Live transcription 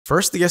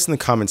First to guess in the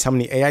comments how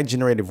many AI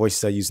generated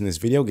voices I use in this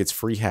video gets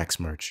free hacks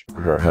merch.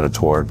 We're headed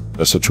toward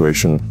a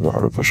situation where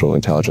artificial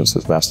intelligence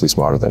is vastly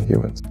smarter than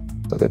humans.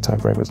 So that time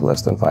frame is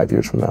less than 5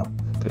 years from now.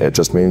 It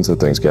just means that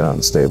things get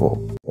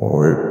unstable.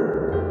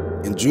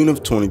 In June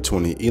of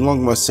 2020,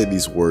 Elon Musk said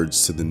these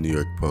words to the New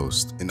York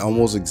Post, and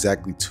almost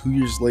exactly 2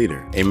 years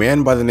later, a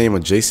man by the name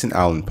of Jason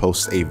Allen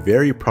posts a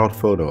very proud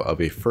photo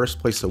of a first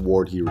place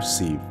award he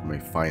received from a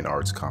fine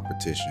arts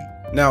competition.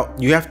 Now,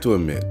 you have to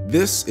admit,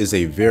 this is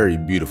a very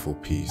beautiful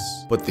piece,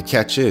 but the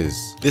catch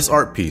is, this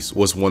art piece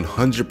was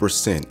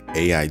 100%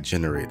 AI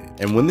generated.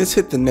 And when this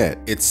hit the net,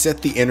 it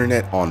set the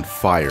internet on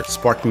fire,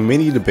 sparking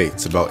many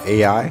debates about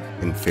AI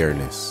and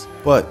fairness.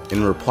 But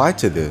in reply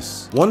to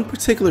this, one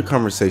particular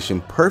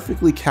conversation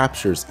perfectly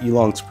captures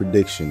Elon's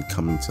prediction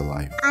coming to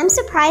life. I'm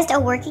surprised a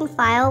working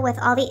file with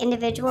all the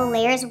individual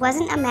layers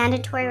wasn't a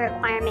mandatory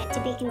requirement to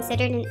be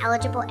considered an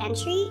eligible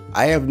entry.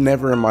 I have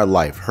never in my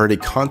life heard a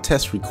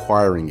contest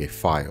requiring a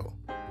file.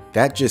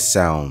 That just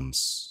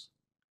sounds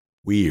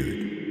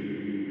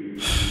weird.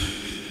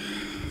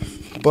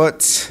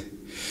 But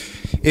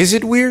is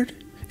it weird?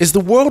 Is the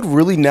world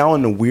really now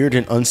in a weird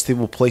and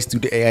unstable place due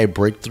to AI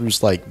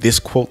breakthroughs like this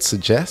quote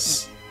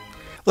suggests?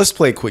 Let's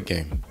play a quick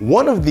game.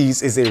 One of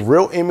these is a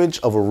real image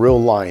of a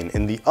real lion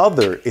and the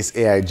other is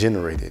AI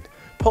generated.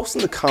 Post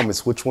in the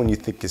comments which one you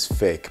think is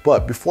fake,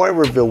 but before I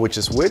reveal which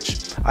is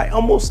which, I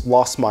almost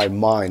lost my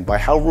mind by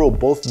how real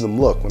both of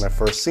them look when I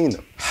first seen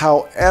them.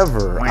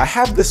 However, I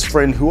have this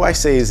friend who I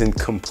say is in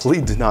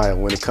complete denial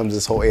when it comes to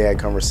this whole AI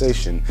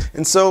conversation,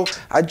 and so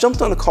I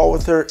jumped on a call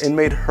with her and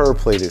made her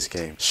play this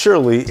game.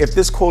 Surely, if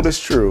this quote is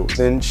true,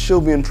 then she'll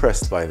be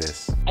impressed by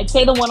this. I'd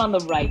say the one on the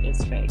right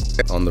is fake.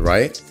 On the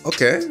right?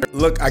 Okay.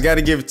 Look, I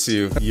gotta give it to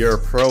you. You're a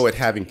pro at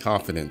having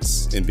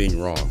confidence in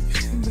being wrong.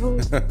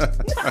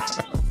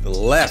 The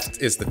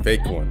left is the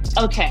fake one.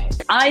 Okay,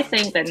 I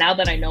think that now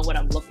that I know what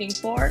I'm looking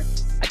for,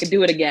 I can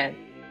do it again.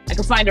 I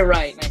can find it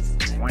right next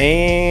time.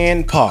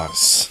 And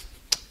pause.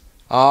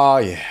 Oh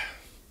yeah,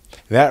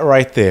 that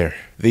right there.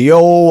 The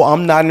old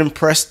I'm not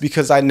impressed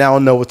because I now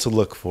know what to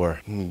look for.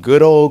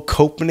 Good old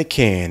Cope in a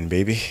can,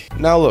 baby.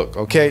 Now look,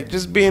 okay,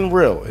 just being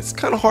real, it's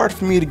kind of hard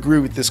for me to agree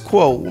with this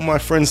quote when my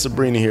friend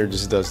Sabrina here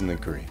just doesn't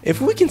agree.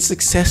 If we can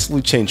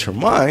successfully change her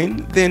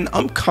mind, then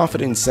I'm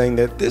confident in saying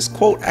that this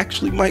quote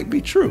actually might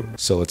be true.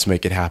 So let's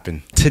make it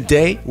happen.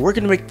 Today, we're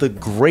gonna make the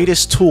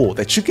greatest tool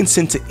that you can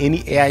send to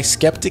any AI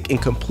skeptic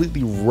and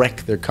completely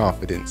wreck their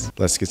confidence.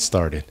 Let's get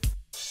started.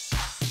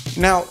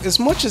 Now, as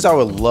much as I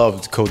would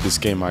love to code this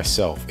game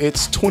myself,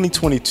 it's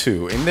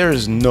 2022 and there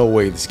is no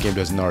way this game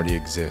doesn't already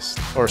exist,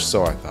 or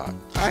so I thought.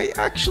 I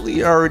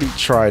actually already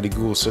tried to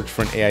Google search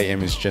for an AI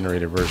image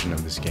generated version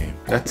of this game.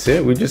 That's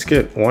it? We just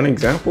get one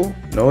example?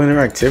 No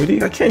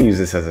interactivity? I can't use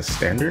this as a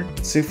standard.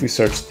 Let's see if we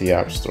search the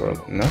App Store.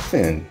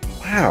 Nothing.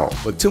 Wow.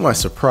 But to my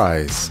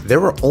surprise, there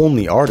were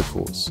only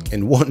articles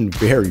and one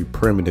very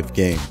primitive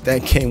game.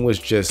 That game was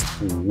just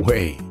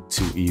way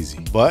too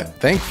easy. But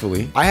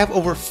thankfully, I have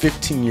over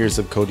 15 years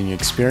of coding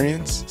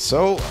experience,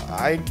 so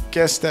I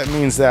guess that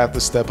means that I have to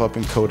step up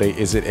and code a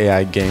Is It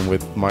AI game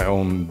with my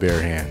own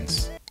bare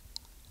hands.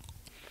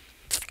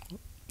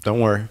 Don't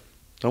worry,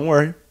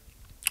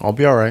 I'll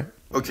be alright.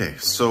 Okay,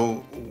 so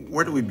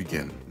where do we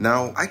begin?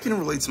 Now, I can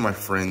relate to my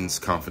friend's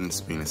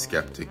confidence being a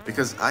skeptic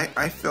because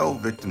I fell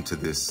victim to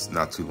this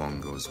not too long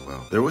ago as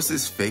well. There was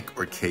this fake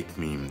or cake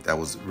meme that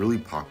was really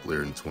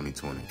popular in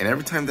 2020. And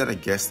every time that I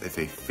guessed if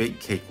a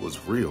fake cake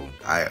was real,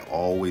 I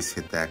always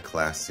hit that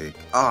classic,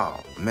 oh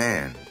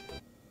man,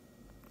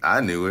 I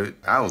knew it.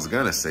 I was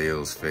gonna say it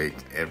was fake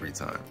every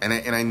time. And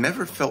I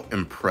never felt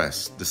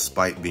impressed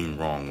despite being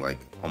wrong like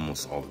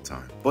almost all the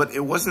time. But it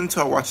wasn't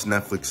until I watched the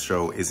Netflix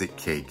show Is It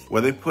Cake,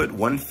 where they put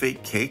one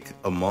fake cake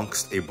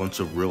amongst a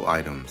bunch of real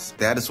items.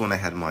 That is when I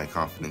had my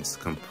confidence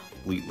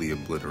completely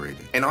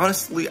obliterated. And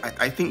honestly,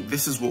 I think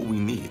this is what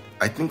we need.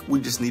 I think we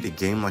just need a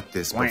game like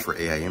this, but for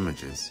AI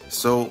images.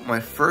 So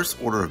my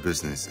first order of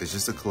business is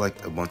just to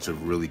collect a bunch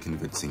of really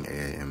convincing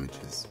AI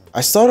images. I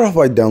started off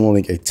by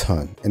downloading a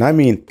ton, and I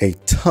mean a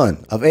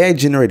ton, of AI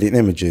generated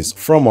images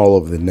from all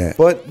over the net.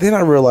 But then I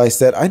realized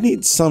that I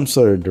need some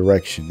sort of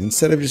direction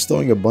instead of just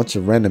throwing a bunch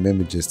of random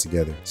images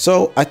together.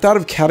 So I thought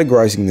of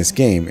categorizing this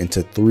game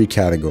into 3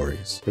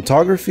 categories: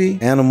 photography,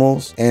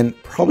 animals, and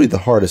probably the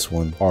hardest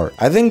one, art.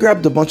 I then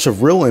grabbed a bunch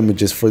of real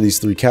images for these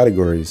 3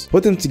 categories,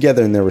 put them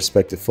together in their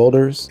respective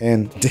folders,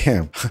 and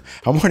damn,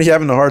 I'm already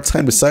having a hard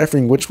time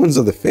deciphering which ones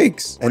are the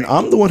fakes. And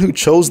I'm the one who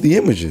chose the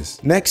images.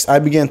 Next, I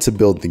began to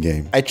build the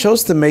game. I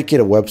chose to make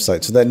it a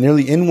website so that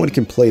nearly anyone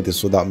can play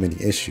this without many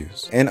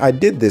issues. And I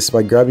did this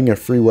by grabbing a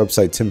free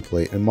website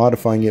template and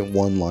modifying it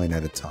one line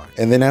at a time.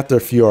 And then after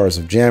a few hours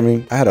of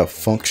jamming, I had a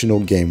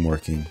functional game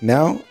working.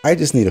 Now, I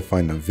just need to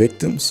find a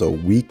victim so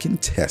we can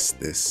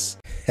test this.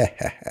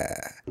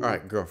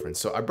 Alright, girlfriend,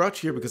 so I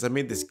brought you here because I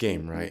made this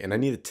game, right? And I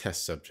need a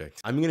test subject.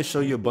 I'm going to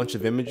show you a bunch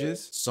of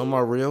images. Some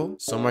are real,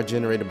 some are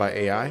generated by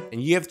AI,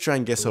 and you have to try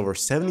and guess over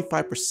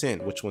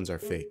 75% which ones are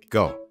fake.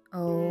 Go.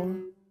 Oh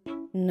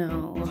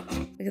No.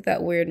 Look at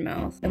that weird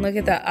mouth. And look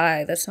at that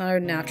eye. That's not a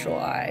natural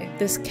eye.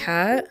 This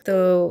cat,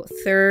 the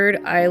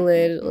third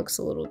eyelid looks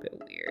a little bit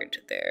weird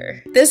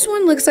there. This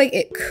one looks like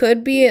it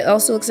could be. It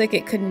also looks like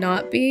it could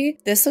not be.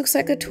 This looks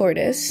like a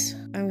tortoise.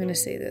 I'm gonna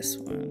say this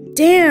one.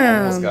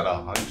 Damn. Almost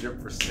got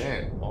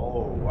 100%.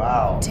 Oh,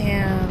 wow.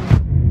 Damn.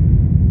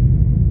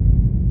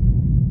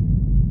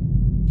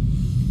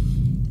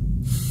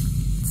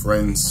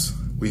 Friends,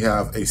 we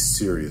have a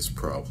serious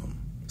problem.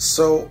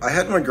 So I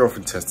had my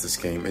girlfriend test this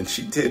game and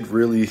she did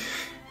really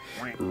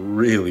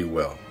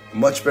well.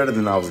 Much better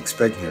than I was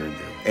expecting her to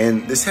do.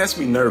 And this has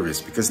me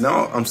nervous because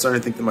now I'm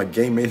starting to think that my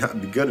game may not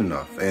be good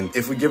enough. And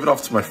if we give it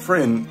off to my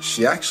friend,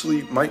 she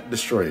actually might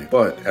destroy it.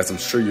 But as I'm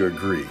sure you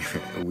agree,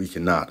 we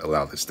cannot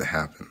allow this to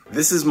happen.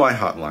 This is my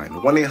hotline,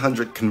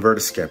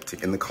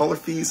 1-800-CONVERT-A-SKEPTIC, and the caller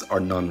fees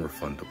are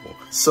non-refundable.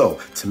 So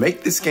to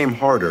make this game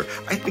harder,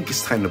 I think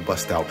it's time to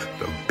bust out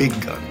the big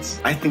guns.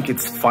 I think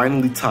it's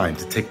finally time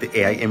to take the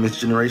AI image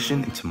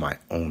generation into my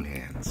own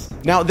hands.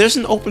 Now, there's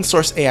an open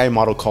source AI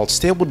model called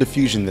Stable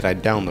Diffusion that I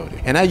downloaded,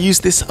 and I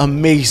used this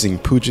amazing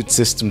Puget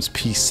Systems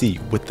PC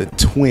with the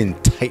twin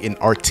Titan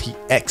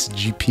RTX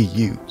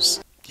GPUs.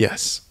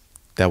 Yes,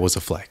 that was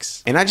a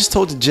flex. And I just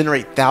told it to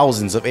generate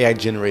thousands of AI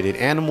generated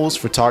animals,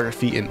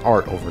 photography, and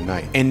art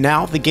overnight. And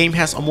now the game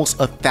has almost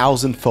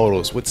 1,000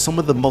 photos with some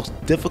of the most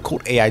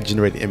difficult AI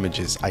generated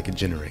images I could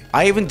generate.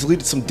 I even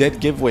deleted some dead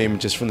giveaway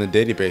images from the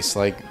database,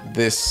 like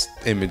this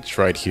image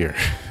right here.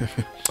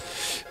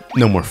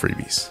 No more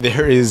freebies.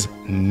 There is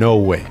no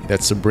way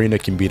that Sabrina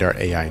can beat our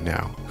AI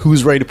now.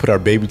 Who's ready to put our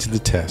baby to the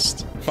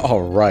test?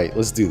 All right,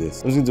 let's do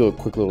this. I'm just gonna do a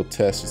quick little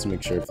test just to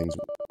make sure everything's...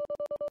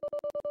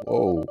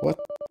 Whoa, what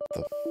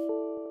the...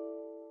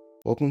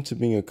 Welcome to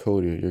being a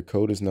coder. Your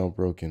code is now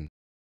broken.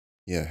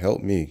 Yeah,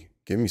 help me.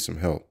 Give me some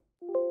help.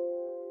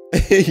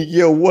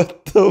 Yo,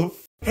 what the...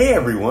 Hey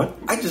everyone,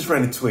 I just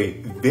ran into a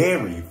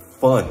very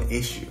fun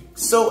issue.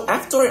 So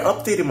after I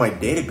updated my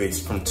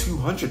database from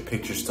 200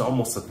 pictures to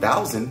almost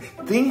 1,000,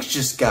 things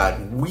just got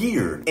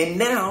weird. And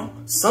now,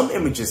 some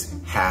images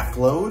half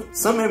load,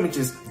 some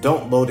images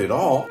don't load at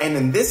all, and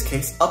in this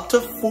case, up to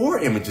 4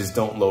 images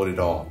don't load at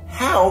all.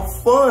 How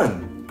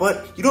fun!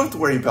 But you don't have to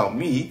worry about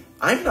me.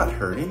 I'm not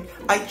hurting.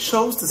 I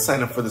chose to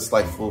sign up for this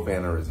life full of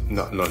aneurysm.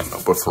 No.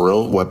 But for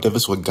real, web dev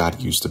is what God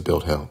used to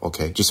build hell,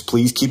 okay? Just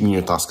please keep me in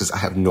your thoughts because I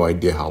have no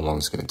idea how long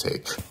it's gonna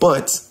take.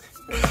 But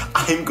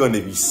I'm going to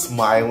be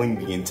smiling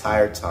the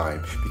entire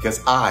time because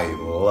I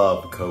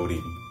love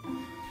coding.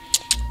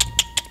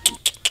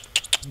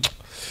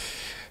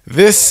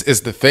 This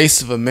is the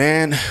face of a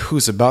man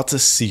who's about to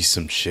see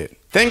some shit.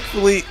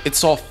 Thankfully,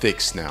 it's all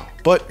fixed now.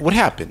 But what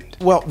happened?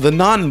 Well, the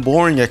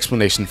non-boring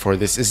explanation for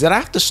this is that I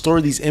have to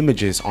store these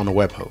images on a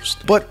web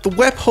host. But the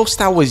web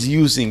host I was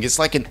using is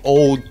like an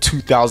old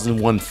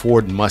 2001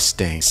 Ford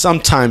Mustang.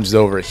 Sometimes it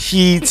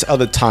overheats,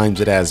 other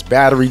times it has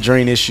battery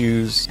drain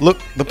issues. Look,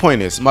 the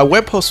point is, my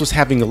web host was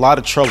having a lot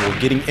of trouble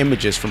getting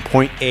images from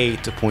point A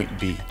to point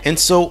B. And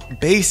so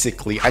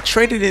basically, I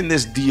traded in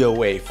this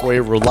DOA for a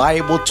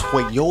reliable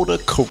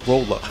Toyota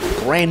Corolla,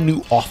 brand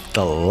new off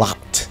the lot.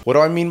 What do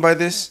I mean by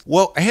this?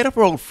 Well, I hit up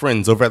our old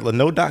friends over at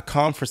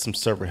Linode.com for some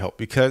server help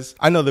because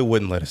I know they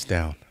wouldn't let us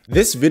down.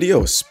 This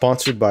video is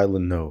sponsored by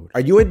Linode. Are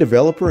you a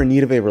developer in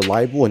need of a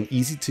reliable and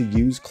easy to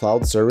use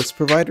cloud service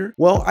provider?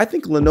 Well, I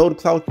think Linode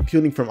Cloud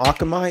Computing from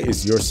Akamai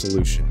is your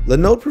solution.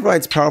 Linode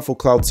provides powerful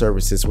cloud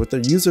services with a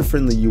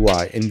user-friendly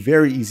UI and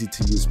very easy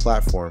to use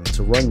platform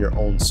to run your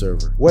own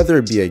server. Whether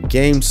it be a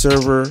game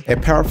server, a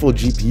powerful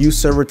GPU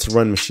server to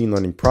run machine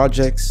learning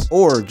projects,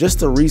 or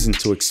just a reason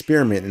to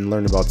experiment and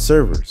learn about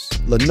servers,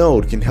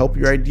 Linode can help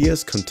your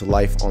ideas come to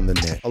life on the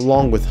net,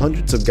 along with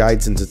hundreds of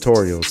guides and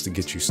tutorials to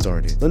get you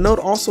started.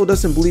 Linode also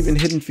doesn't believe in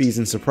hidden fees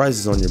and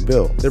surprises on your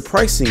bill. Their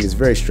pricing is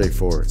very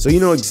straightforward, so you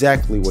know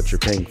exactly what you're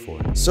paying for.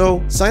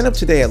 So sign up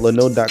today at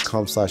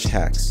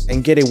linode.com/hacks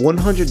and get a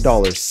 $100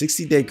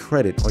 60-day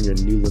credit on your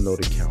new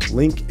Linode account.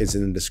 Link is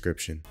in the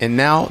description. And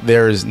now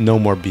there is no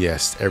more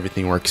BS.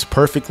 Everything works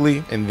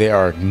perfectly and there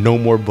are no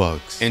more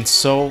bugs. And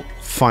so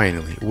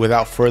finally,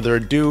 without further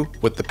ado,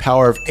 with the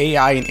power of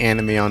AI and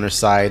anime on our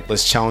side,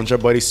 let's challenge our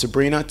buddy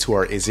Sabrina to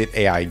our Is It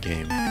AI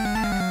game.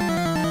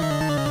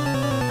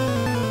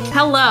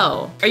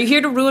 Hello. Are you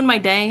here to ruin my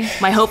day?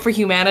 My hope for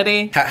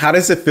humanity? How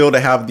does it feel to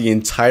have the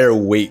entire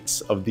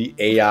weight of the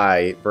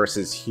AI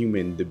versus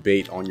human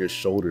debate on your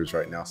shoulders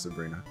right now,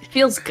 Sabrina? It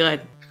feels good.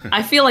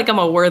 I feel like I'm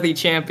a worthy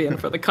champion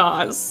for the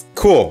cause.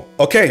 Cool.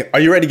 Okay, are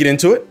you ready to get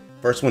into it?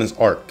 First one is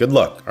art. Good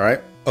luck, all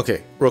right?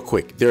 Okay, real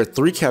quick, there are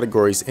 3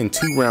 categories and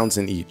 2 rounds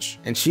in each,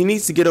 and she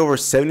needs to get over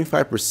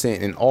 75%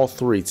 in all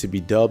 3 to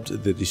be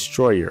dubbed the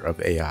destroyer of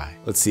AI.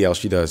 Let's see how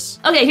she does.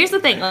 Okay, here's the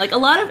thing. Like, a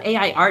lot of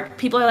AI art,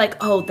 people are like,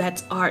 oh,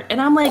 that's art.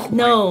 And I'm like,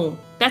 no,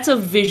 that's a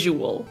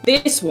visual.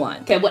 This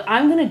one. Okay, what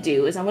I'm gonna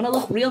do is I'm gonna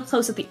look real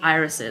close at the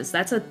irises.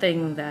 That's a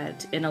thing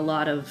that in a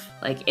lot of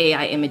like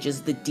AI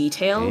images, the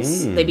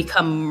details, they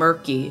become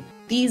murky.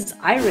 These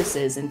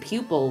irises and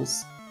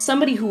pupils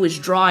somebody who is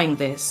drawing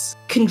this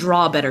can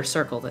draw a better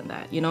circle than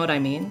that. You know what I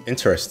mean?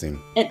 Interesting.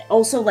 And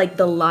also like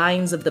the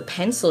lines of the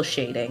pencil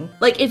shading.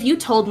 Like if you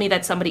told me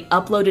that somebody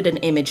uploaded an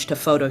image to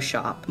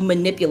Photoshop,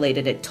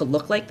 manipulated it to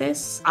look like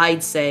this,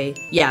 I'd say,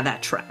 yeah,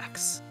 that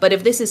tracks. But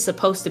if this is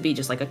supposed to be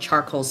just like a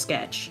charcoal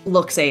sketch,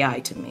 looks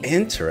AI to me.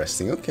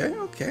 Interesting. Okay,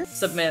 okay.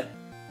 Submit.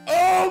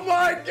 Oh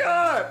my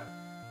god!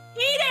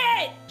 Eat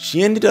it!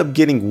 She ended up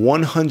getting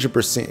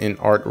 100% in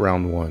art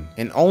round 1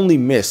 and only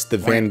missed the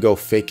Van Gogh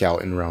fake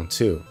out in round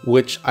 2,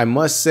 which I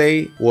must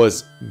say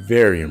was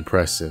very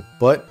impressive.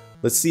 But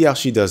let's see how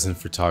she does in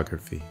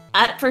photography.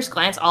 At first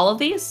glance, all of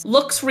these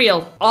looks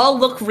real. All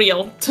look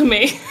real to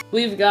me.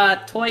 We've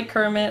got Toy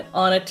Kermit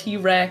on a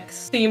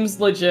T-Rex. Seems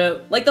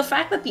legit. Like the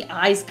fact that the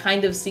eyes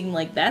kind of seem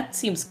like that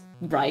seems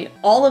right.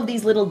 All of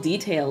these little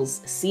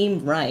details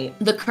seem right.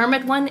 The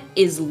Kermit one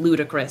is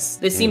ludicrous.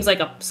 This seems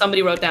like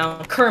somebody wrote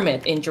down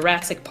Kermit in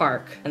Jurassic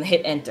Park and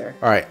hit enter.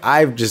 Alright,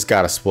 I've just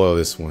gotta spoil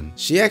this one.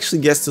 She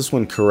actually gets this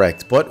one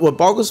correct, but what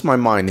boggles my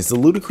mind is the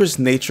ludicrous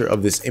nature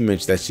of this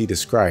image that she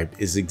described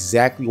is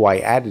exactly why I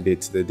added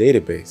it to the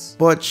database.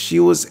 But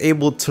she was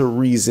able to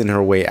reason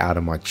her way out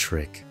of my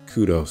trick.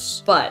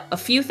 Kudos. But a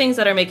few things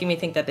that are making me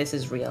think that this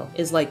is real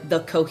is like the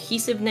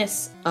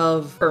cohesiveness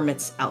of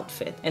Kermit's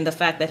outfit and the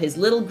fact that his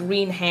little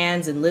green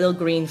hands and little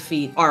green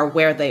feet are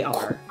where they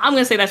are. I'm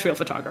gonna say that's real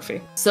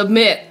photography.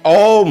 Submit.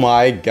 Oh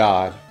my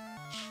god.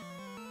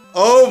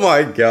 Oh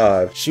my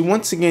god. She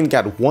once again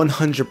got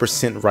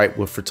 100% right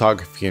with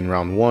photography in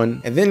round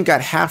 1 and then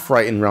got half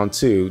right in round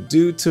 2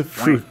 due to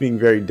fruit being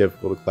very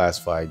difficult to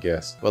classify, I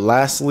guess. But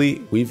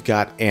lastly, we've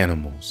got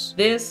animals.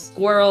 This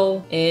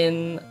squirrel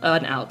in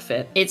an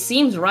outfit. It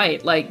seems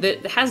right. Like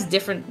it has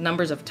different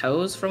numbers of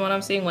toes from what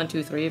I'm seeing. 1,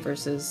 2, 3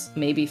 versus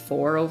maybe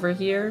 4 over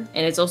here.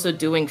 And it's also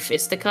doing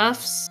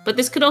fisticuffs. But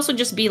this could also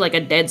just be like a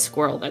dead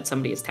squirrel that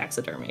somebody has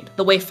taxidermied.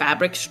 The way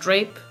fabrics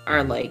drape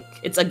are like,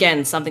 it's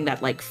again something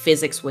that like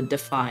physics would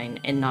define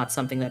and not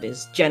something that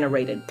is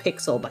generated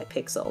pixel by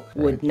pixel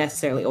would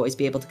necessarily always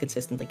be able to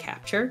consistently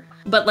capture.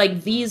 But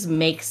like these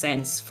make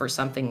sense for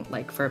something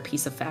like for a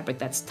piece of fabric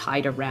that's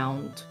tied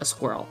around a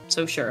squirrel.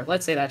 So sure,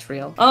 let's say that's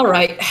real. All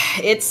right,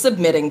 it's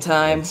submitting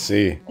time. Let's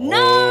see.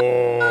 No!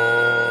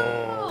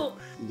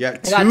 You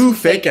got I got two two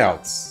fake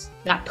outs.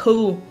 Got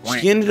 2.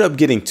 She ended up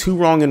getting 2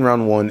 wrong in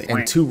round 1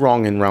 and 2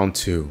 wrong in round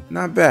 2.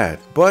 Not bad.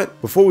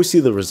 But before we see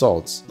the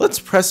results, let's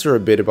press her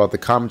a bit about the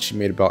comment she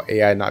made about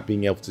AI not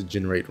being able to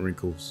generate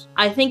wrinkles.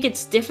 I think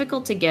it's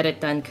difficult to get it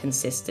done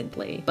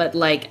consistently, but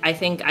like I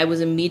think I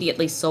was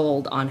immediately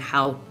sold on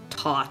how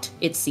taut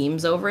it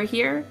seems over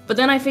here. But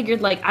then I figured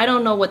like I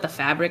don't know what the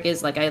fabric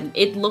is. Like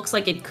it looks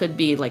like it could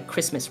be like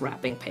Christmas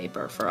wrapping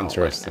paper for all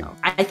right now.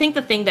 I think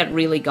the thing that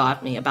really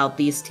got me about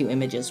these 2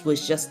 images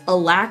was just a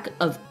lack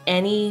of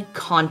any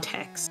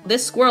context.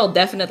 This squirrel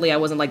definitely I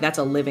wasn't like that's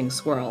a living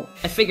squirrel.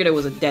 I figured it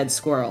was a dead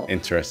squirrel.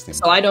 Interesting.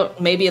 So I don't,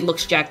 maybe it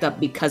looks jacked up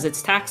because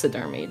it's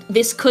taxidermied.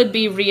 This could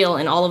be real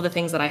and all of the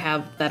things that I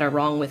have that are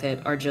wrong with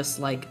it are just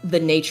like the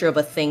nature of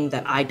a thing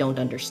that I don't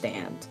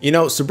understand. You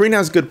know, Sabrina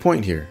has a good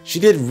point here. She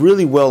did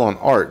really well on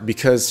art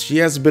because she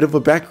has a bit of a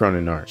background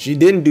in art. She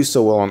didn't do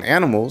so well on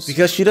animals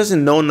because she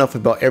doesn't know enough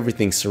about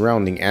everything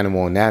surrounding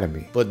animal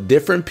anatomy. But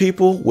different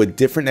people with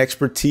different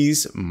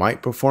expertise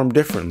might perform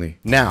differently.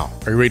 Now,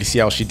 are you ready to see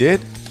how she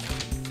did?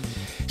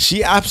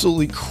 She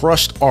absolutely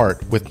crushed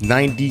art with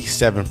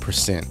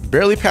 97%.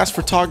 Barely passed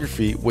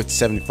photography with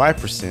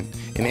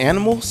 75%. In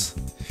animals,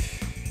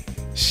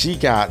 she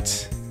got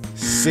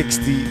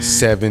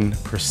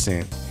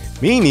 67%.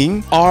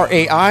 Meaning, our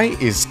AI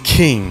is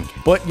king.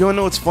 But you wanna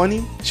know what's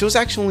funny? She was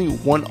actually only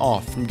 1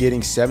 off from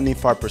getting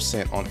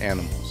 75% on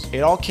animals.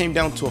 It all came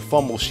down to a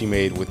fumble she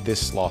made with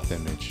this sloth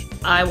image.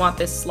 I want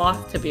this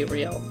sloth to be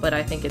real, but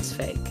I think it's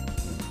fake.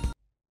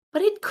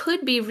 But it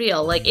could be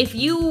real. Like, if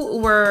you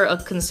were a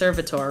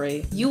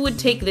conservatory, you would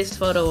take this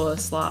photo of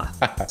a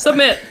sloth.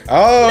 Submit.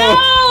 Oh! No,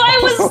 I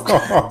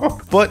was...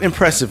 But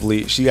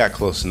impressively, she got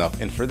close enough.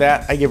 And for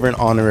that, I give her an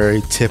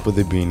honorary tip of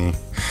the beanie.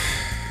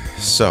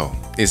 So,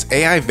 is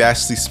AI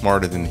vastly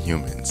smarter than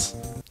humans?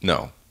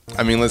 No.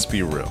 I mean, let's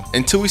be real.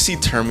 Until we see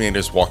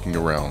Terminators walking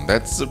around,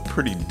 that's a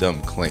pretty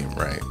dumb claim,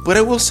 right? But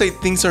I will say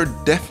things are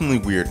definitely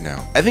weird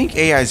now. I think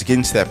AI is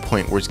getting to that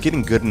point where it's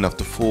getting good enough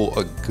to fool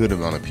a good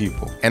amount of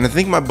people. And I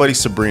think my buddy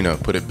Sabrina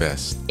put it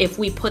best. If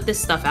we put this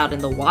stuff out in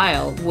the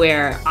wild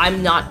where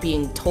I'm not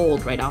being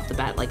told right off the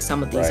bat, like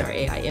some of these are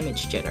AI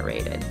image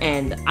generated,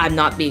 and I'm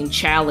not being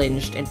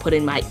challenged and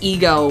putting my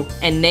ego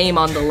and name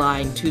on the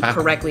line to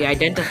correctly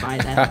identify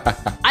them,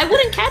 I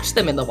wouldn't catch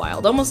them in the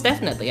wild, almost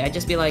definitely. I'd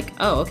just be like,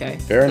 oh, okay.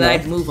 Fair enough.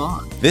 I'd move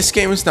on. This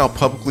game is now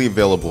publicly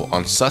available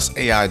on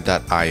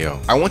susai.io.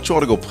 I want you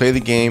all to go play the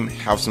game,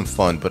 have some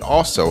fun, but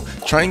also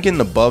try and get an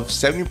above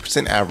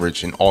 70%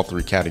 average in all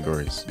 3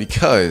 categories.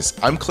 Because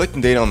I'm collecting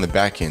data on the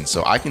back end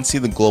so I can see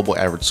the global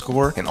average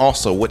score and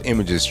also what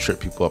images trip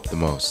people up the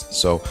most.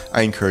 So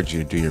I encourage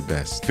you to do your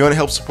best. If you want to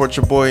help support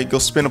your boy, go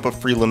spin up a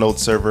free Linode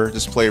server,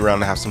 just play around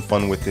and have some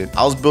fun with it.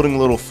 I was building a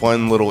little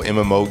fun little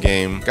MMO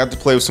game, got to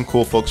play with some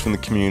cool folks from the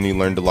community,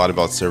 learned a lot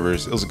about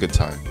servers. It was a good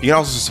time. You can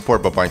also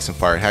support by buying some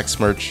fire Inspired Hacks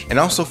merch. And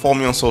also follow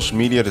me on social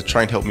media to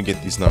try and help me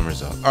get these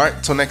numbers up.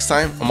 Alright, till next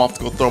time, I'm off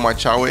to go throw my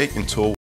chow egg into a